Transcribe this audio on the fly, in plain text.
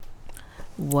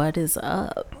What is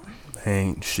up,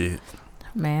 Ain't shit.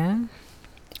 man?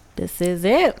 This is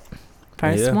it.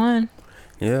 First Yeah. one.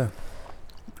 Yeah.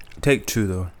 Take two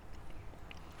though.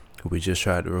 We just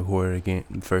tried to record it again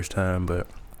the first time, but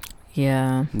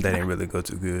Yeah. that didn't really go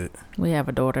too good. We have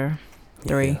a daughter.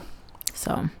 3. Yeah.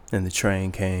 So And the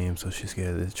train came, so she's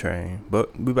scared of the train.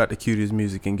 But we about to cue this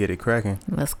music and get it cracking.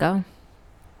 let's go.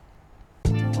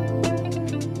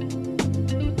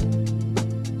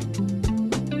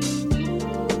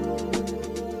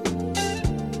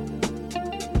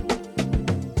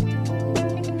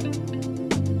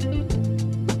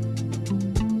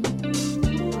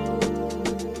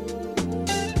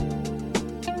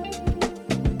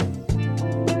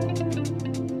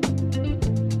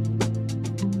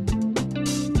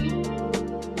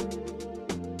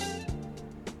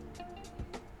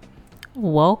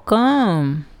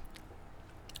 Welcome.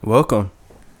 Welcome.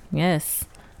 Yes.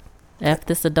 F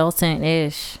this adulting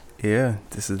ish. Yeah,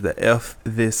 this is the F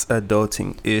This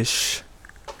Adulting Ish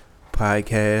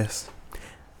podcast.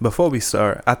 Before we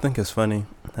start, I think it's funny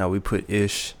how we put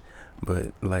ish,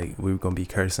 but like we're gonna be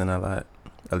cursing a lot.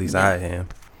 At least Yeah. I am.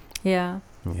 Yeah.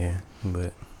 Yeah,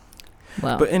 but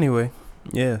Well. but anyway,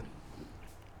 yeah.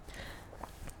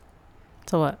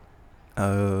 So what?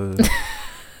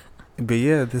 But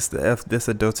yeah, this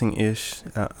adulting ish.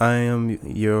 I am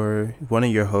one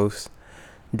of your hosts,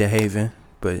 DeHaven,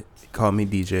 but call me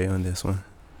DJ on this one.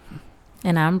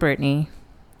 And I'm Brittany.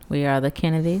 We are the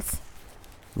Kennedys.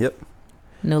 Yep.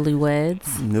 Newlyweds.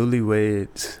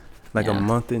 Newlyweds, like Yeah. a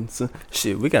month in.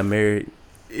 Shit, we got married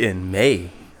in May,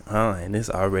 and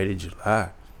it's already July.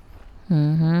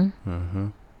 Mm-hmm.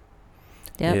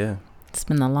 Yep. Yeah. It's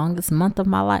been the longest month of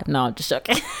my life. No, I'm just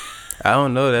joking. I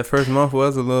don't know. That first month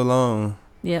was a little long.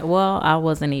 Yeah, well, I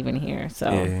wasn't even here,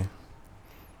 so Yeah. And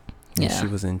yeah. she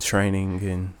was in training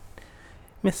in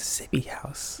Mississippi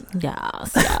House.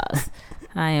 Yes.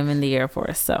 I am in the Air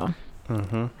Force, so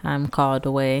I'm called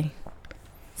away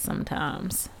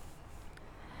sometimes.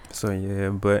 So yeah,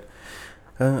 but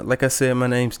like I said, my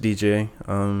name's DJ.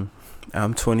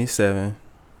 I'm 27.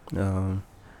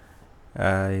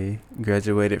 I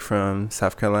graduated from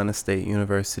South Carolina State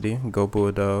University. Go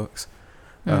Bulldogs.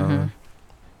 I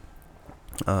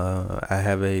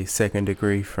have a second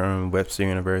degree from Webster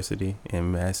University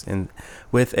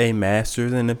with a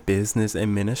master's in business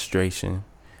administration.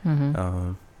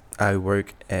 I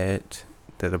work at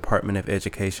the Department of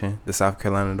Education, the South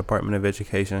Carolina Department of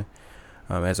Education,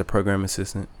 as a program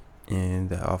assistant in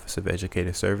the Office of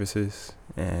Educator Services,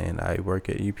 and I work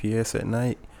at UPS at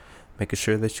night, making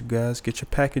sure that you guys get your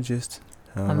packages.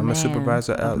 I'm a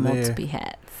supervisor out there. Multiple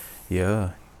hats.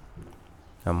 Yeah,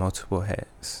 I'm multiple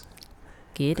hats.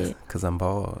 Get it? Cause I'm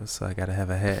bald, so I gotta have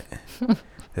a hat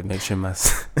that makes sure my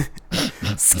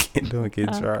skin don't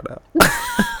get dried out.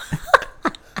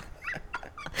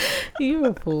 You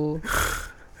a fool.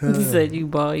 You said you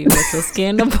bald, you want your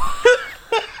skin to bald.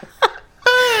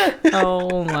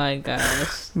 Oh my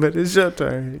gosh. But it's your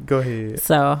turn. Go ahead.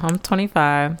 So I'm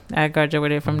 25. I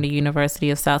graduated from the University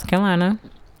of South Carolina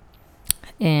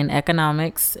in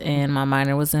economics, and my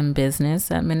minor was in business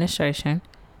administration.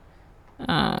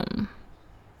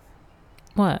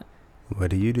 What? What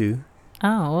do you do?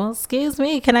 Oh, well, excuse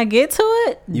me. Can I get to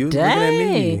it? You was looking at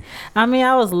me. I mean,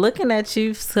 I was looking at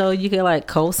you so you could like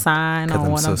co-sign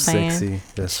on what I'm saying. Sexy.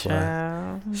 That's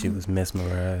Child. why she was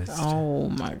mesmerized. Oh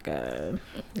my God.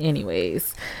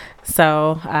 Anyways,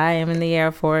 so I am in the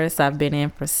Air Force. I've been in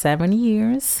for 7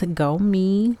 years. Go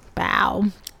me. Bow.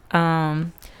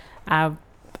 I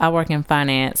work in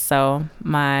finance, so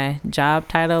my job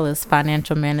title is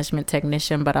financial management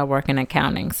technician, but I work in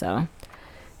accounting. So,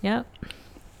 yep.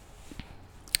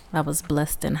 I was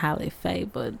blessed and highly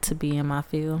favored to be in my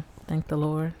field. Thank the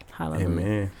Lord. Hallelujah.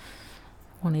 Amen.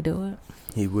 Won't he do it?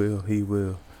 He will.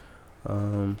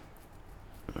 All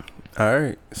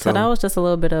right. So that was just a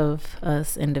little bit of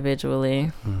us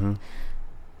individually. Mm-hmm.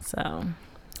 So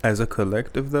As a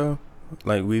collective, though,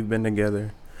 like we've been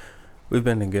together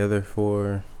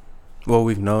for, well,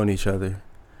 we've known each other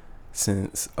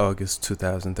since August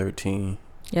 2013.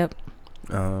 Yep.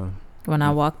 When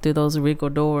I walked through those regal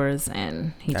doors,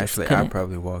 and he actually, just I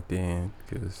probably walked in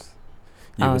because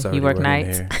you Oh, was you already work working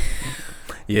nights? there.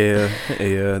 yeah,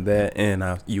 that, and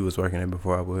you was working there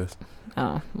before I was.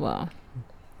 Oh, well,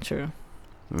 true.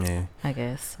 Yeah, I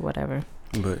guess whatever.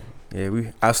 but yeah,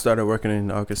 I started working in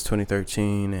August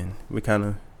 2013, and we kind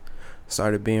of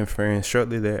started being friends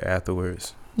shortly there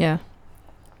afterwards. Yeah.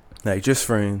 Like just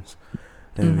friends,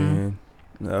 and then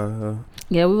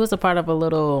Yeah, we was a part of a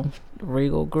little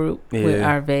regal group with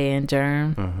Arve and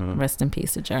Germ. Rest in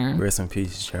peace to Germ. Rest in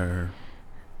peace, Germ.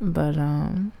 But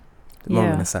The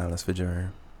moment of silence for Jerm.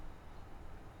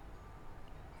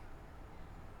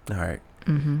 All right.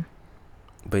 Mm-hmm.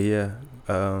 But yeah,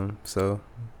 so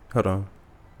hold on.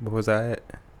 What was I at?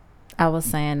 I was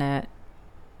saying that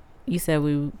you said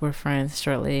we were friends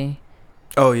shortly.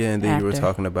 Oh yeah, and then you were After.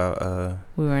 talking about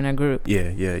We were in a group.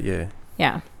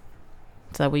 Yeah.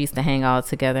 So we used to hang all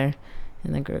together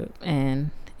in the group,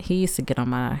 and he used to get on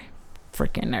my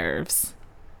freaking nerves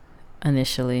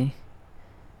initially.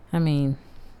 I mean,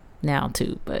 now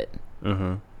too, but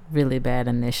really bad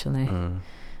initially.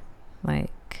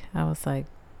 Like, I was like,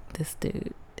 this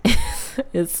dude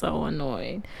is so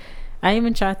annoying. I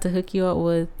even tried to hook you up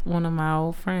with one of my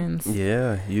old friends.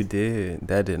 Yeah, you did.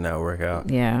 That did not work out.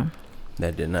 Yeah.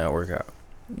 That did not work out.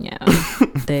 Yeah.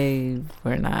 They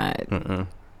were not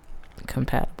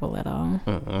compatible at all.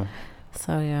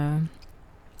 So yeah,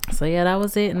 that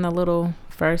was it in the little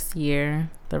first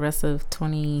year, the rest of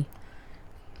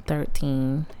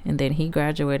 2013, and then he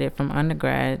graduated from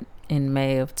undergrad in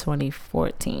May of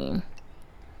 2014,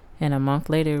 and a month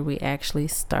later we actually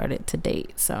started to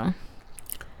date. So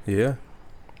yeah,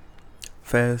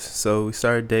 fast. So we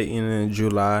started dating in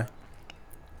June. I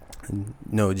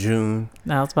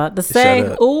was about to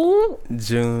say, ooh,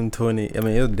 June 20. I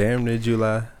mean, it was damn near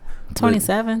July.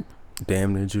 27.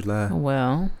 Damn near July.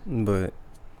 Well, but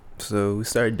so we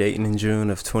started dating in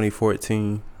June of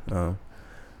 2014.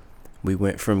 We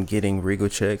went from getting Regal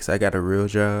checks. I got a real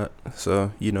job,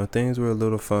 so things were a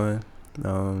little fun.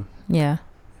 Yeah,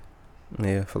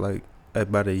 for like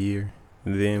about a year.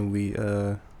 And then we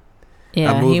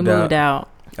he moved out.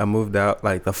 I moved out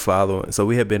like the following. So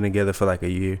we had been together for like a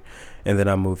year, and then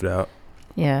I moved out.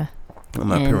 Yeah. On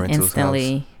my parents'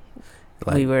 instantly, house.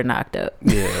 Like, we were knocked up.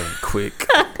 Yeah, quick.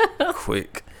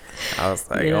 I was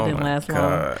like, oh my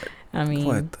God. Long. I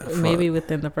mean, maybe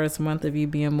within the first month of you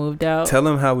being moved out. Tell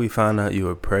them how we found out you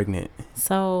were pregnant.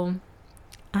 So,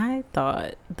 I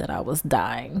thought that I was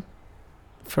dying.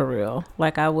 For real.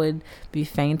 Like, I would be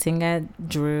fainting at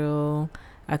drill.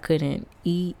 I couldn't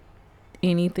eat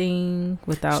anything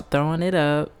without throwing it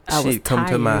up. She'd come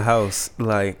to my house.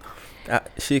 Like,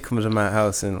 she'd come to my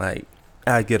house and, like,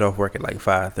 I'd get off work at, like,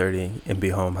 5:30 and be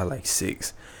home by, like,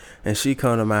 6. And she'd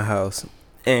come to my house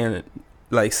and,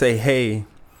 like, say, hey.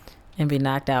 And be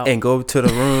knocked out. And go to the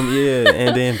room,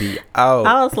 and then be out.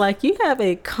 I was like, you have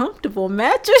a comfortable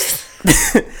mattress?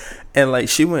 And, like,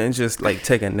 she wouldn't just, like,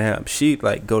 take a nap. She'd,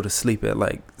 like, go to sleep at,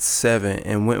 like, 7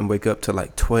 and wouldn't wake up till,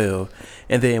 like, 12.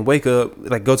 And then wake up,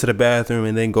 like, go to the bathroom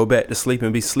and then go back to sleep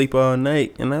and be asleep all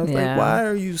night. And I was like, why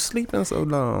are you sleeping so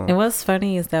long? And what's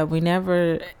funny is that we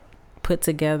never put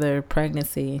together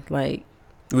pregnancy. Like,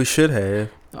 we should have.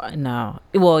 No.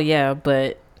 Well, yeah,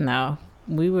 but no.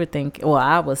 We were thinking, well,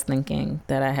 I was thinking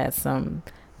that I had some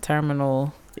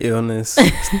terminal illness.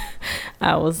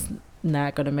 I was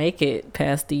not going to make it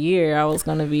past the year. I was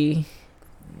going to be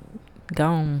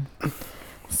gone.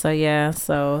 So, yeah.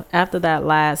 So, after that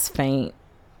last faint,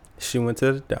 she went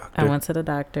to the doctor. I went to the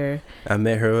doctor. I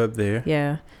met her up there.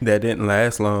 Yeah. That didn't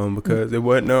last long because there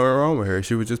wasn't nothing wrong with her.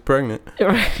 She was just pregnant.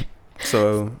 Right.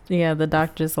 So. Yeah, the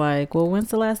doctor's like, well, when's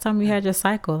the last time you had your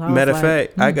cycle? Matter of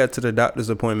fact, I got to the doctor's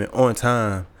appointment on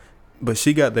time, but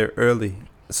she got there early.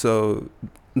 So,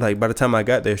 like, by the time I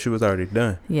got there, she was already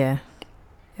done. Yeah.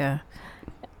 Yeah.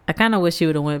 I kind of wish she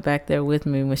would have went back there with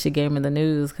me when she gave me the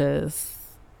news, because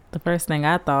the first thing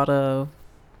I thought of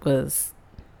was,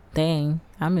 dang,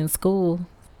 I'm in school,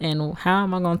 and how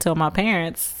am I going to tell my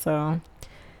parents? So,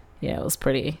 yeah, it was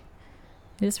pretty,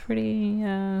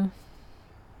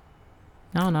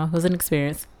 I don't know, it was an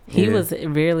experience. He was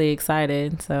really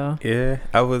excited, so. Yeah,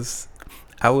 I was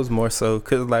more so,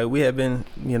 because, like, we had been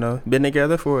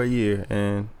together for a year,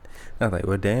 and I was like,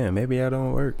 well, damn, maybe I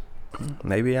don't work.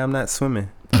 Maybe I'm not swimming.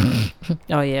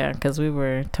 Oh, yeah, because we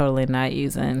were totally not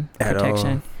using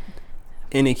protection.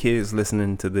 Any kids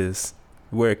listening to this,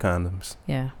 wear condoms.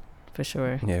 Yeah, for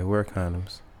sure. Yeah, wear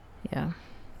condoms. Yeah.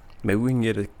 Maybe we can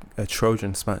get a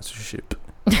Trojan sponsorship.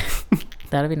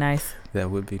 That'd be nice. That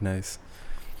would be nice.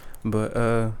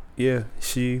 But, yeah,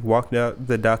 she walked out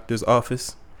the doctor's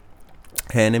office,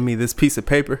 handed me this piece of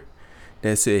paper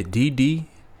that said DD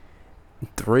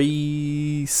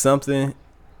 3 something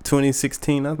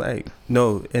 2016. I was like,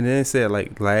 no. And then it said,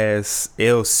 like, last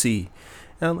LC.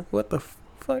 And I'm like, what the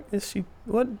fuck is she?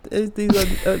 What is these?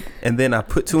 And then I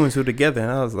put 2 and 2 together, and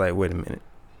I was like, wait a minute.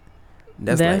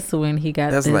 That's like, when he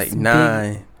got that's this like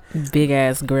 9 big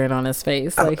ass grin on his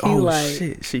face. Like, he like,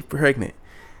 shit, she pregnant.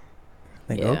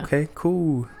 Like, okay,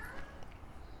 cool.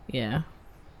 Yeah.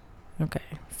 Okay.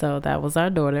 So that was our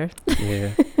daughter.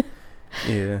 Yeah.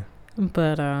 Yeah.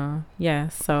 But yeah,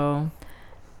 so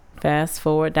Fast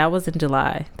forward, that was in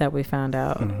July that we found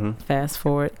out. Fast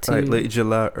forward to like late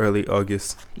July, early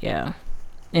August. Yeah.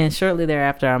 And shortly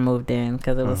thereafter, I moved in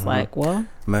because it was like, well,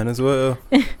 might as well.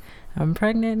 I'm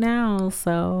pregnant now,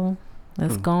 so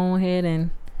let's go ahead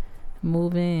and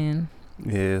move in.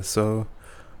 Yeah, so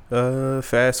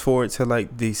fast forward to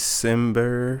like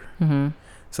December.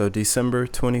 So December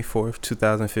 24th,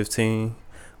 2015,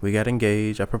 we got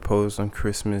engaged. I proposed on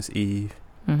Christmas Eve.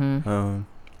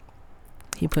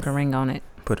 He put a ring on it.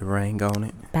 Put a ring on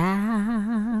it.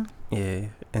 Bye. Yeah,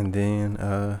 and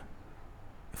then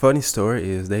funny story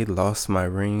is they lost my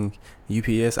ring.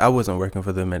 UPS, I wasn't working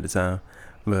for them at the time,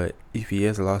 but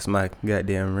UPS lost my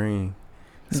goddamn ring.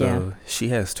 So she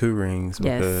has 2 rings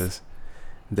because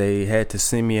they had to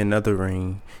send me another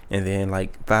ring, and then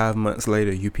like 5 months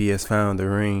later, UPS found the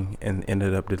ring and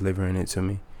ended up delivering it to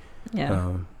me.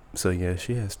 Yeah. So yeah,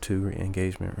 she has 2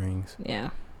 engagement rings.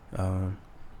 Yeah.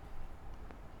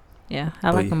 Yeah,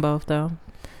 I like them both though.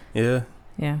 Yeah.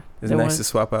 Yeah. It's nice to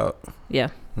swap out. Yeah.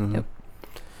 Yep.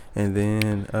 And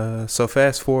then so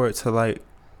fast forward to like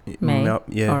May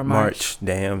or March.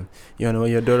 Damn, you don't know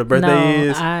when your daughter's birthday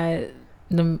is?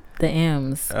 The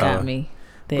M's got me.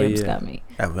 The M's got me.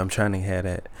 I'm trying to have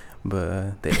that,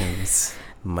 but the M's.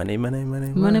 Money. But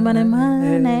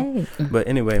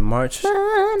anyway, March.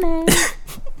 Money.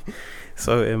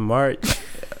 So in March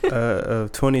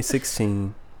of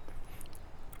 2016,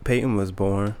 Peyton was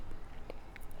born.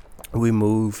 We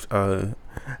moved.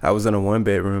 I was in a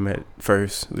 1-bedroom at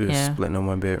first. We were splitting a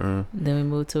 1-bedroom. Then we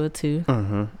moved to a 2.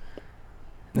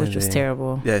 Which was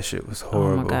terrible. That shit was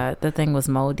horrible. Oh my God, that thing was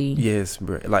moldy. Yes,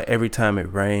 bro. Like every time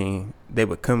it rained, they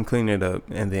would come clean it up,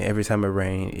 and then every time it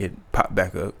rained, it popped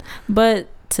back up. But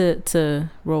to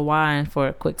rewind for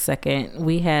a quick second,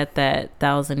 we had that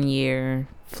 1,000-year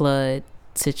flood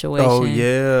situation. Oh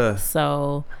yeah.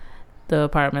 So the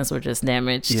apartments were just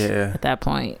damaged. Yeah. At that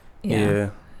point.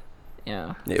 Yeah.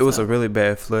 It was a really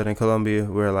bad flood in Columbia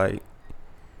where like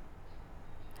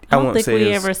I don't think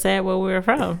we ever said where we were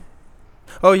from.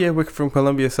 Oh yeah, we're from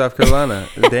Columbia, South Carolina.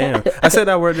 Damn, I said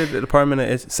I worked at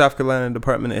the South Carolina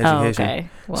Department of Education. Oh, okay.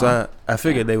 Well, so I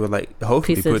figured they would like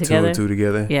hopefully put 2 and 2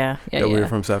 together. Yeah. That we were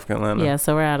from South Carolina. Yeah,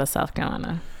 so we're out of South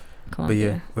Carolina, Columbia.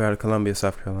 But yeah, we're out of Columbia,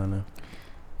 South Carolina.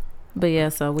 But yeah,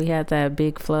 so we had that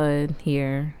big flood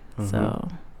here, so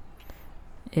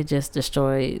it just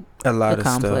destroyed a lot of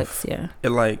complex, stuff. Yeah, it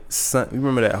like you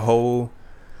remember that whole.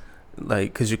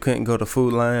 Like, cause you couldn't go to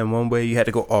Food Line one way, you had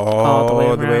to go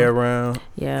all the way around.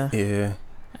 Yeah. Yeah.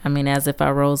 I mean, as if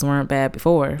our roads weren't bad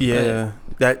before. Yeah.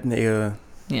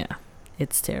 Yeah.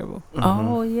 It's terrible.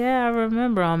 Oh yeah, I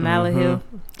remember on Mallet Hill.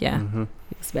 Yeah.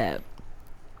 It was bad.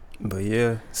 But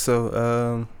yeah,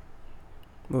 so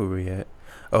where were we at?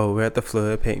 Oh, we're at the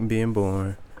flood. Peyton being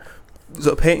born.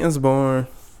 So Peyton's born,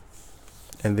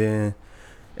 and then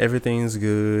everything's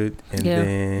good, and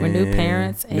then we're new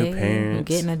parents. We're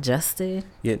getting adjusted.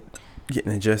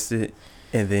 Getting adjusted,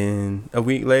 and then a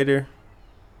week later,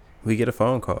 we get a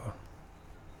phone call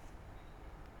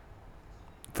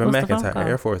from McIntyre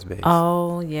Air Force Base.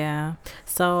 Oh yeah.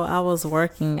 So I was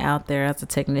working out there as a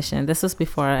technician. This was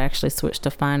before I actually switched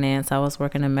to finance. I was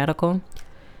working in medical,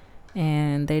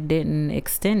 and they didn't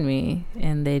extend me,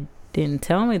 and they didn't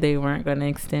tell me they weren't going to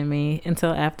extend me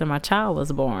until after my child was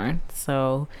born.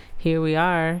 So here we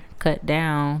are, cut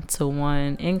down to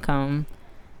 1 income,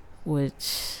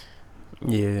 which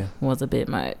was a bit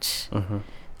much.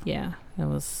 Yeah, it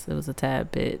was a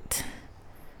tad bit.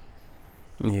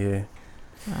 Yeah.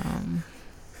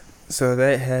 So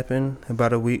that happened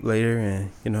about a week later,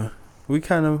 and we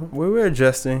were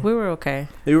adjusting. We were okay.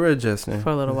 We were adjusting for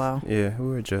a little while. Yeah, we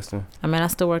were adjusting. I mean, I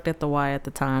still worked at the Y at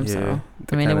the time, so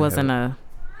I mean, it wasn't a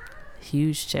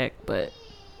huge check, but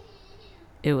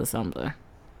it was something.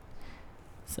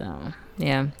 So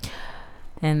yeah,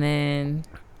 and then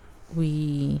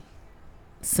we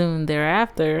soon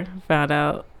thereafter found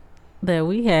out that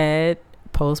we had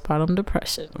postpartum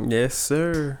depression. Yes,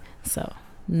 sir. So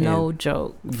no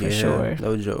joke for sure.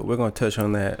 No joke. We're gonna touch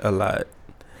on that a lot.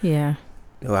 Yeah.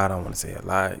 Well, I don't want to say a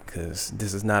lot because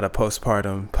this is not a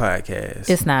postpartum podcast.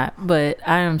 It's not, but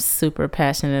I am super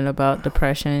passionate about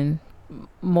depression,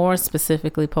 more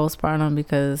specifically postpartum,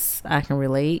 because I can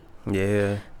relate.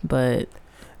 Yeah. But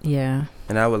yeah.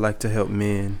 And I would like to help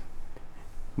men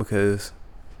because,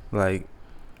 like,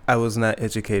 I was not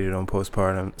educated on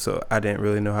postpartum, so I didn't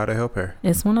really know how to help her.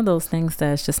 It's one of those things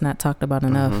that's just not talked about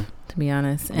enough, to be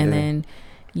honest. And then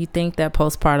you think that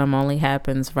postpartum only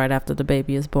happens right after the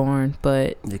baby is born,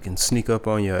 but it can sneak up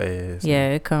on your ass.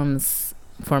 Yeah, it comes.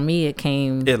 For me, it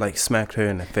came. It like smacked her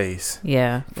in the face.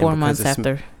 Yeah, 4 months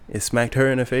after. It smacked her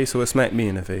in the face, so it smacked me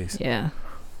in the face. Yeah.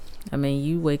 I mean,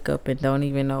 you wake up and don't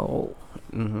even know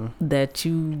that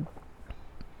you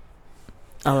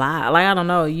alive. Like, I don't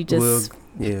know. You just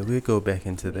we'll go back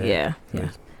into that. Yeah.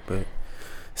 But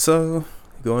so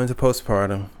going to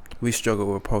postpartum, we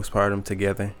struggled with postpartum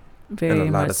together. Very and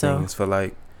a lot much of so. things for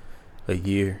like a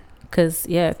year. Cause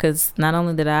not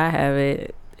only did I have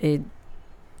it, it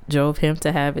drove him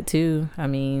to have it too. I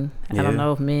mean, I don't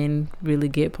know if men really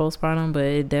get postpartum, but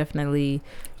it definitely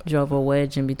drove a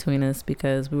wedge in between us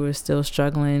because we were still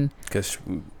struggling. Because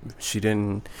she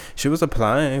was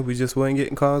applying, we just wasn't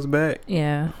getting calls back.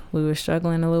 Yeah, we were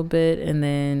struggling a little bit, and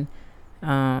then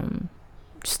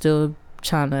still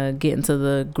trying to get into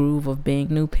the groove of being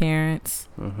new parents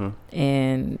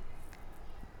and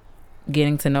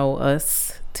getting to know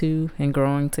us too and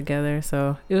growing together.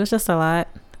 So it was just a lot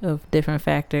of different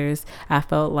factors. I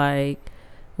felt like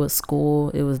with school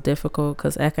it was difficult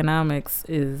because economics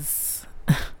is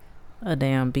a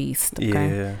damn beast.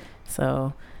 Okay? Yeah.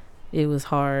 So it was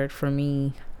hard for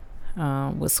me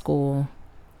with school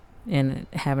and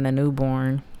having a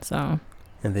newborn. So.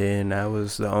 And then I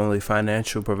was the only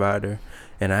financial provider,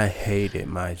 and I hated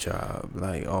my job.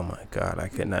 Like, oh my God, I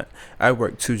could not. I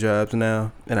work 2 jobs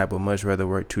now, and I would much rather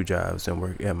work 2 jobs than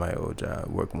work at my old job,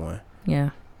 work 1.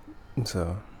 Yeah.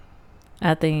 So.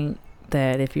 I think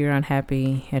that if you're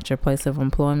unhappy at your place of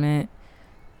employment,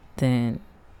 then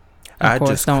I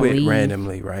just quit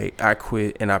randomly, right? I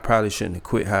quit, and I probably shouldn't have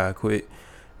quit how I quit,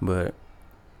 but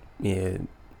yeah.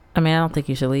 I mean, I don't think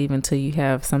you should leave until you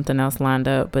have something else lined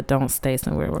up, but don't stay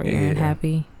somewhere where you're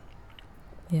unhappy.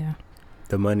 Yeah.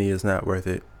 The money is not worth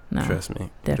it. No, trust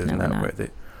me. Definitely it is not worth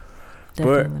it.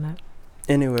 Definitely not.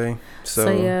 Anyway, so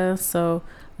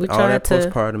we tried all that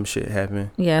postpartum shit happened.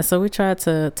 Yeah, so we tried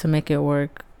to make it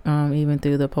work, even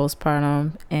through the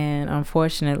postpartum, and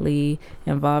unfortunately,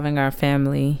 involving our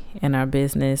family and our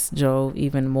business drove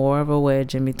even more of a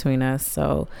wedge in between us.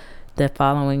 So, the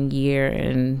following year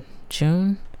in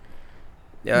June.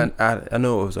 Yeah, I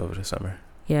know it was over the summer.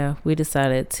 Yeah, we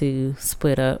decided to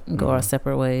split up and go our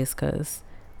separate ways because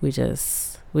we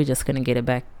just couldn't get it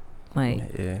back. Like,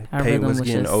 our Pay rhythm was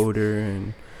getting just older,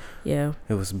 and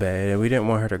it was bad, and we didn't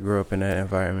want her to grow up in that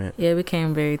environment. Yeah, it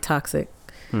became very toxic.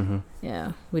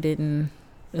 Yeah, we didn't.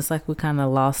 It's like we kind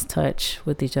of lost touch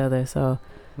with each other, so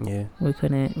we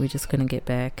just couldn't get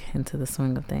back into the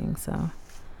swing of things. So.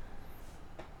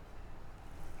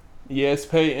 Yes,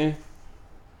 Peyton.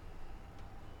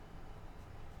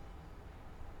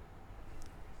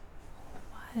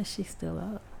 Why is she still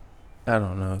up? I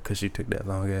don't know, because she took that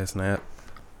long ass nap.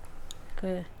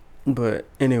 Good. But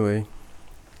anyway,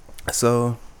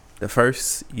 so the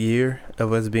first year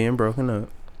of us being broken up,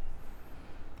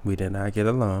 we did not get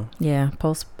along. Yeah,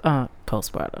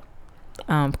 postpartum.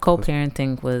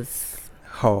 Co-parenting was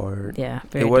hard. Yeah,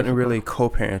 very it wasn't difficult. really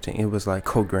co-parenting. It was like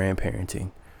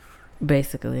co-grandparenting.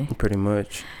 Basically. Pretty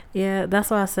much. Yeah, that's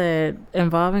why I said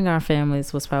involving our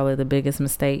families was probably the biggest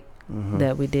mistake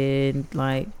that we did.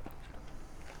 Like,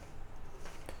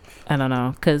 I don't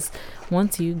know, because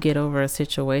once you get over a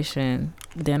situation,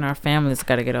 then our families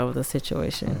got to get over the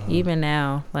situation. Even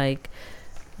now, like,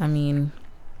 I mean,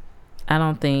 I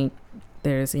don't think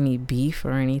there's any beef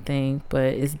or anything,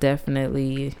 but it's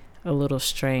definitely a little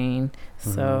strain.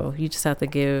 So you just have to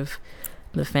give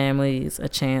the families a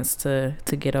chance to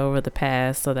get over the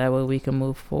past, so that way we can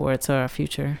move forward to our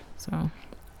future. So.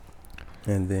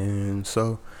 And then,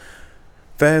 so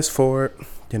fast forward,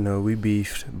 we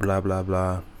beefed, blah, blah,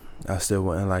 blah. I still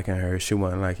wasn't liking her. She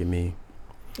wasn't liking me.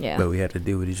 Yeah. But we had to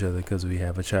deal with each other because we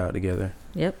have a child together.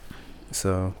 Yep.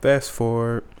 So fast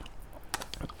forward,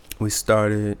 we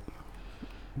started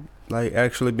like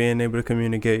actually being able to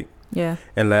communicate. Yeah.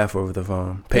 And laugh over the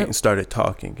phone. Peyton started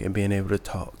talking and being able to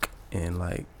talk and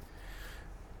like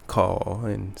call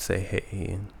and say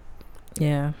hey.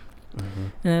 And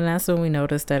then that's when we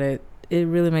noticed that it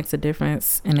really makes a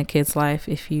difference in a kid's life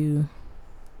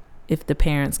if the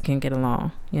parents can get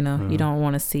along. You don't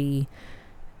want to see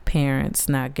parents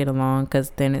not get along,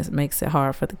 because then it makes it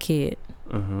hard for the kid.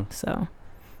 So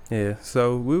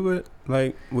so we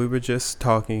were just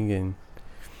talking and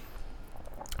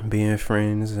being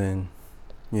friends, and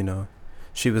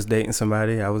she was dating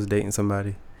somebody, I was dating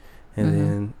somebody, and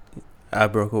then I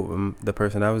broke up with the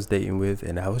person I was dating with,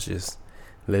 and I was just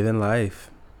living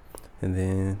life. And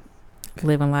then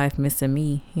living life, missing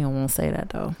me. You don't want to say that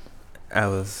though. I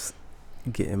was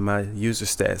getting my user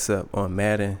stats up on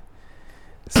Madden.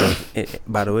 So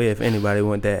by the way, if anybody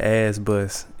want that ass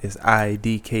bust, it's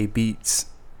IDK Beats,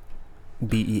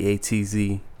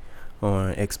 BEATZ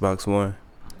on Xbox One.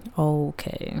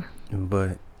 Okay.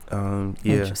 But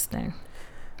Interesting.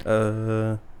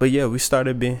 But yeah, we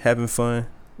started having fun.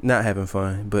 not having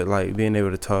fun, but like being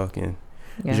able to talk and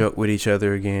joke with each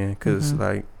other again. Cause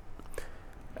like,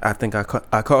 I think I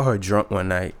caught her drunk one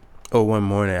night or one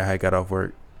morning. I had got off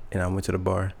work and I went to the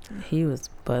bar. He was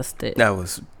busted. I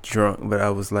was drunk, but I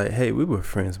was like, hey, we were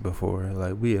friends before.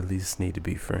 Like, we at least need to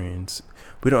be friends.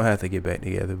 We don't have to get back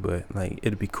together, but like,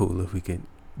 it'd be cool if we could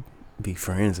be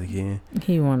friends again.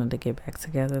 He wanted to get back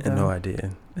together, though. No, I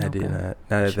didn't. I did not.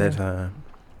 Not at that time.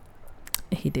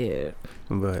 He did.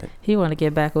 But he wanted to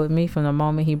get back with me from the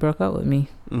moment he broke up with me.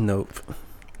 Nope.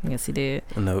 Yes, he did.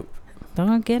 Nope.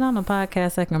 Don't get on a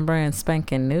podcast second brand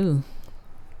spanking new.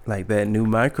 Like that new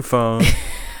microphone.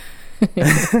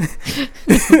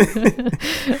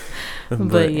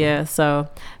 But yeah, so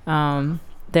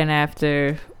then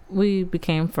after we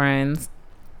became friends,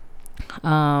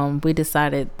 we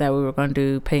decided that we were going to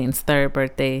do Peyton's 3rd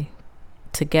birthday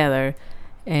together.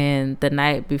 And the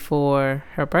night before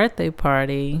her birthday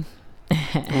party,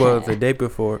 well, the day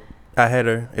before, I had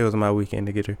her. It was my weekend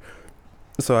to get her,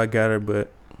 so I got her.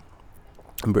 But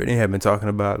Brittany had been talking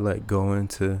about like going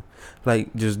to,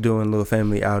 like, just doing little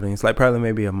family outings, like probably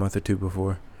maybe a month or two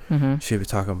before. She was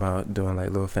talking about doing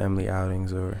like little family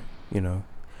outings, or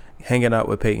hanging out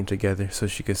with Peyton together so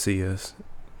she could see us,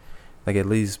 like at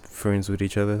least friends with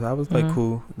each other. I was like,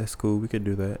 cool, that's cool, we could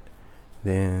do that.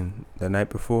 Then the night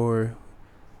before,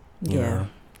 got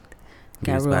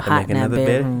real hot in that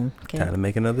bedroom. Time to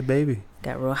make another baby.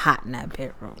 Got real hot in that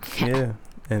bedroom. Yeah,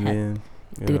 and then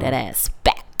do that ass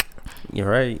back. You're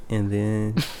right, and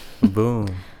then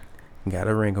boom, got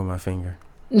a ring on my finger.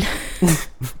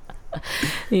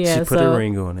 Yeah, she put a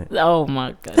ring on it. Oh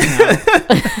my god, no.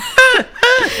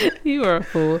 You are a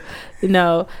fool.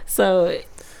 No, so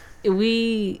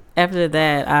we, after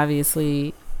that,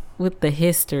 obviously, with the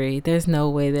history, there's no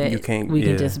way that we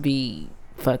can just be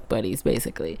fuck buddies,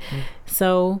 basically.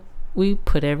 So we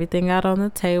put everything out on the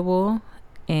table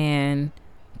and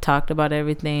talked about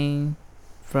everything,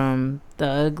 from the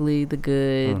ugly, the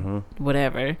good,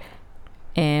 whatever.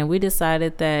 And we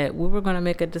decided that we were going to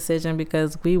make a decision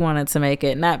because we wanted to make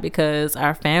it, not because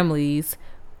our families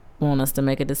want us to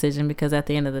make a decision, because at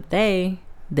the end of the day,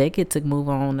 they get to move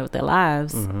on with their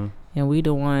lives. And we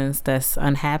the ones that's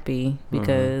unhappy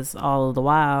because all of the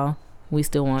while we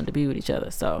still want to be with each other.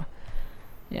 So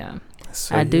yeah,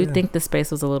 I do think the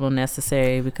space was a little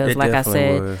necessary because, like I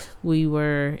said, we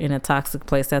were in a toxic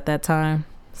place at that time.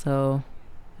 So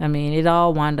I mean, it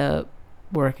all wound up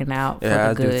working out for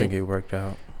the good. I do think it worked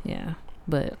out. Yeah,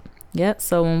 but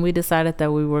so when we decided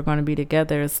that we were going to be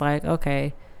together, it's like,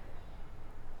 okay,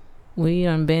 we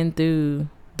done been through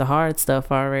the hard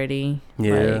stuff already,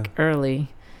 like early.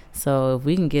 So if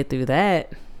we can get through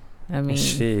that, I mean,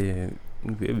 shit,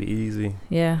 it'd be easy.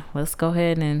 Yeah, let's go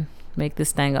ahead and make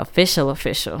this thing official.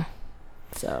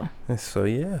 So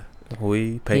yeah,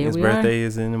 Peyton's birthday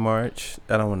is in March.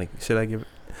 I don't want to. Should I give?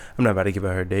 I'm not about to give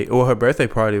her date. Well, her birthday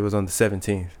party was on the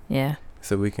 17th. Yeah.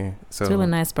 So we can. So it's really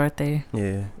nice birthday.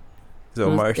 Yeah. So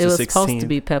March the 16th. It was supposed to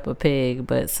be Peppa Pig,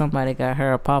 but somebody got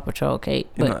her a Paw Patrol cake.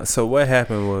 But so what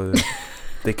happened was,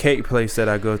 the cake place that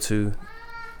I go to.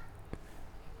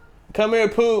 Come here,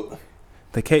 Poop.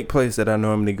 The cake place that I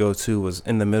normally go to was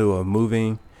in the middle of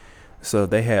moving, so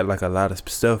they had like a lot of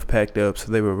stuff packed up.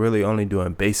 So they were really only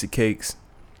doing basic cakes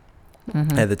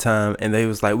at the time, and they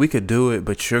was like, we could do it,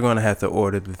 but you're gonna have to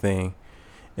order the thing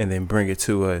and then bring it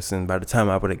to us. And by the time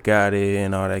I would have got it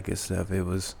and all that good stuff,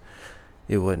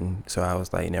 it wouldn't. So I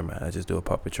was like, never mind, I just do a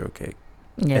Paw Patrol cake.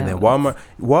 Yeah. And then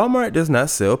Walmart does not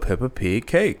sell Peppa Pig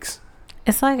cakes.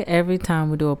 It's like every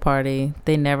time we do a party,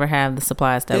 they never have the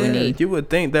supplies that we need. You would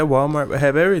think that Walmart would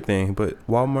have everything, but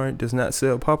Walmart does not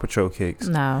sell Paw Patrol cakes.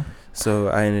 No. So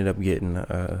I ended up getting,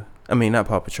 not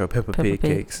Paw Patrol, Peppa Pig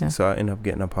cakes. Yeah. So I ended up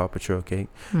getting a Paw Patrol cake.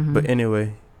 But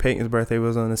anyway, Peyton's birthday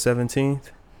was on the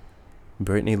 17th.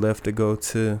 Brittany left to go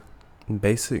to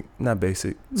Biloxi,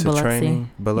 training,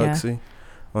 Biloxi,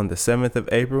 on the 7th of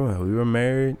April, and we were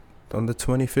married on the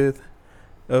 25th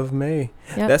of May.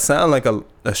 Yep. That sounded like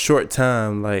a short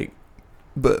time,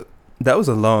 but that was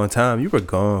a long time. You were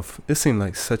gone. It seemed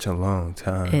like such a long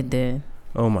time. It did.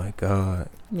 Oh my God.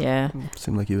 Yeah. It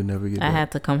seemed like you would never get back. I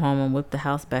had to come home and whip the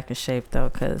house back in shape though,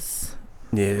 because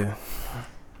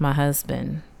my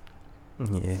husband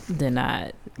did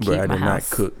not keep my house. I did not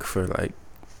cook for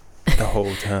the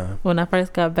whole time. When I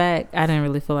first got back, I didn't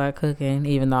really feel like cooking,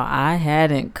 even though I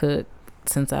hadn't cooked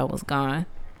since I was gone.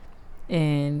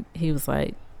 And he was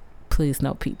like, please,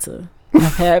 no pizza.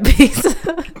 I've had pizza.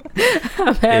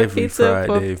 I've had every pizza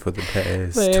Friday for the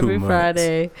past 2 months. Every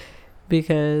Friday,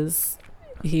 because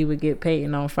he would get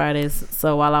Peyton on Fridays.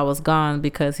 So while I was gone,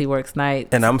 because he works nights.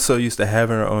 And I'm so used to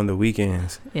having her on the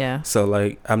weekends. Yeah. So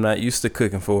like I'm not used to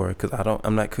cooking for her because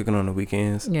I'm not cooking on the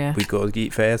weekends. Yeah. We go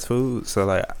eat fast food. So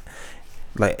like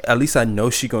at least I know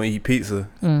she gonna eat pizza.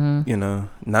 Mm-hmm. You know.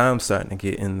 Now I'm starting to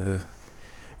get into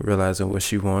realizing what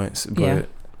she wants. But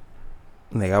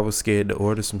like I was scared to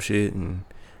order some shit, and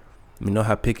you know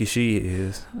how picky she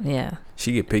is. Yeah.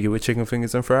 She get picky with chicken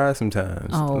fingers and fries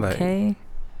sometimes. Okay.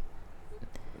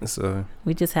 So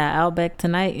we just had Outback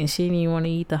tonight, and she didn't even want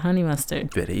to eat the honey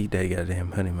mustard. Better eat that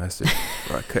goddamn honey mustard.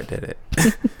 Or I cut that at.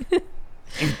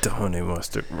 Eat the honey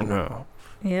mustard. No.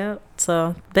 Yep.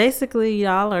 So basically,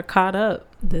 y'all are caught up.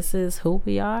 This is who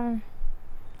we are.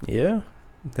 Yeah,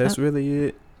 that's really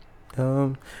it.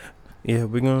 Yeah,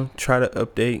 we're gonna try to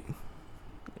update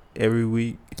every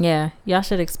week. Yeah, y'all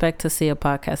should expect to see a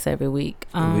podcast every week.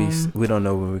 We don't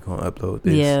know when we're gonna upload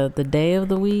this. Yeah, the day of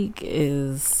the week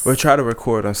is. We'll try to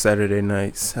record on Saturday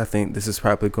nights. I think this is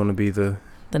probably gonna be the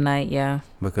night. Yeah.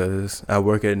 Because I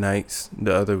work at nights.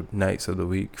 The other nights of the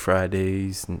week,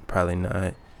 Fridays, and probably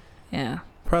not. Yeah.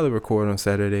 Probably record on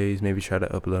Saturdays. Maybe try to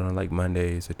upload on like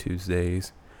Mondays or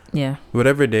Tuesdays. Yeah.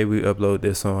 Whatever day we upload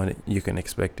this on, you can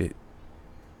expect it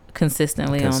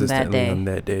consistently on that day. On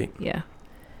that date. Yeah.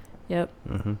 Yep.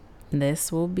 Mm-hmm.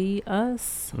 This will be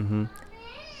us. Mm-hmm.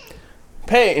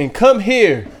 Peyton, come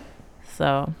here.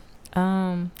 So,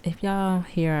 if y'all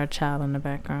hear our child in the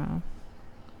background,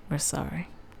 we're sorry.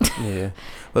 Yeah.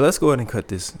 Well, let's go ahead and cut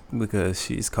this because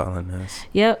she's calling us.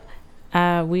 Yep.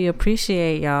 We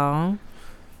appreciate y'all.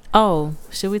 Oh,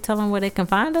 should we tell them where they can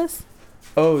find us?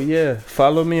 Oh, yeah.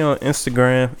 Follow me on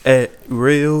Instagram at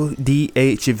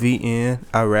RealDHVN.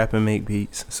 I rap and make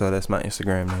beats. So that's my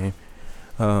Instagram name.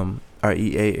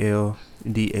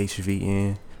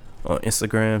 RealDHVN on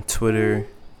Instagram, Twitter.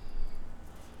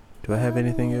 Do I have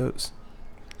anything else?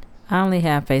 I only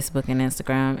have Facebook and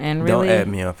Instagram. And really, don't add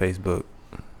me on Facebook.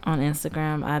 On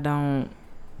Instagram, I don't.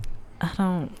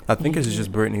 I think it's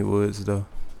just Brittany Woods, though.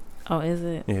 Oh, is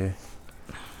it? Yeah.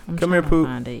 I'm Come here, Poop.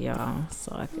 Find it, y'all,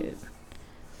 so I could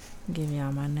give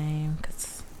y'all my name,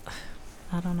 cause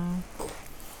I don't know.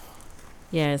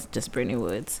 Yeah, it's just Brittany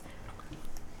Woods.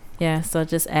 Yeah, so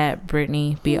just add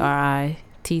Brittany BRITTNIE.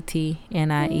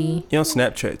 You on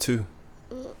Snapchat too?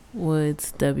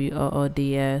 Woods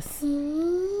WOODS.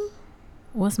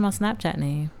 What's my Snapchat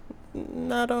name?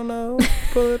 I don't know.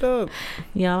 Pull it up.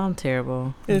 Y'all, I'm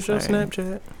terrible. It's your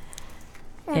Snapchat.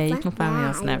 Yeah, you can find me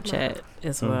on Snapchat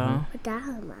as well.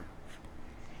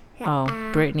 Oh,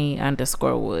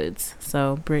 Brittany_Woods.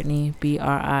 So Brittany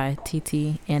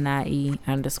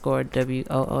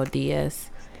BRITTNIE_WOODS.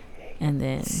 And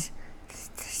then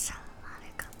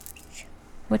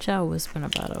what y'all whispering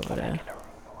about over there?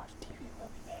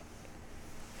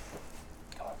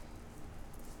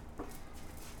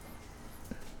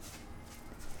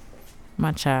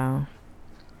 My child.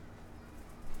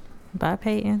 Bye,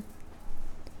 Peyton.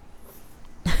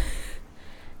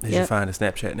 Did you find a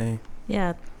Snapchat name?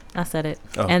 Yeah, I said it.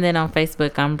 Oh. And then on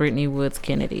Facebook, I'm Brittany Woods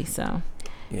Kennedy. So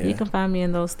yeah. You can find me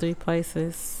in those 3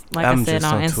 places. Like I said,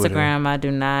 on Instagram, Twitter. I do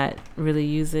not really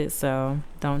use it, so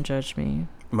don't judge me.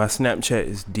 My Snapchat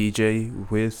is DJ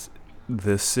with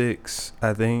the 6,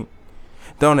 I think.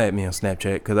 Don't add me on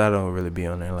Snapchat because I don't really be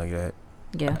on there like that.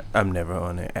 Yeah. I'm never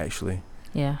on there, actually.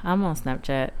 Yeah, I'm on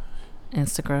Snapchat,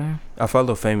 Instagram. I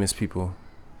follow famous people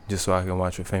just so I can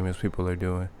watch what famous people are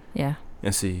doing. Yeah.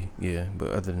 And see, yeah.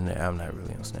 But other than that, I'm not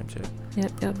really on Snapchat.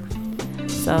 Yep.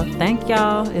 So thank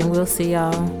y'all, and we'll see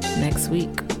y'all next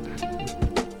week.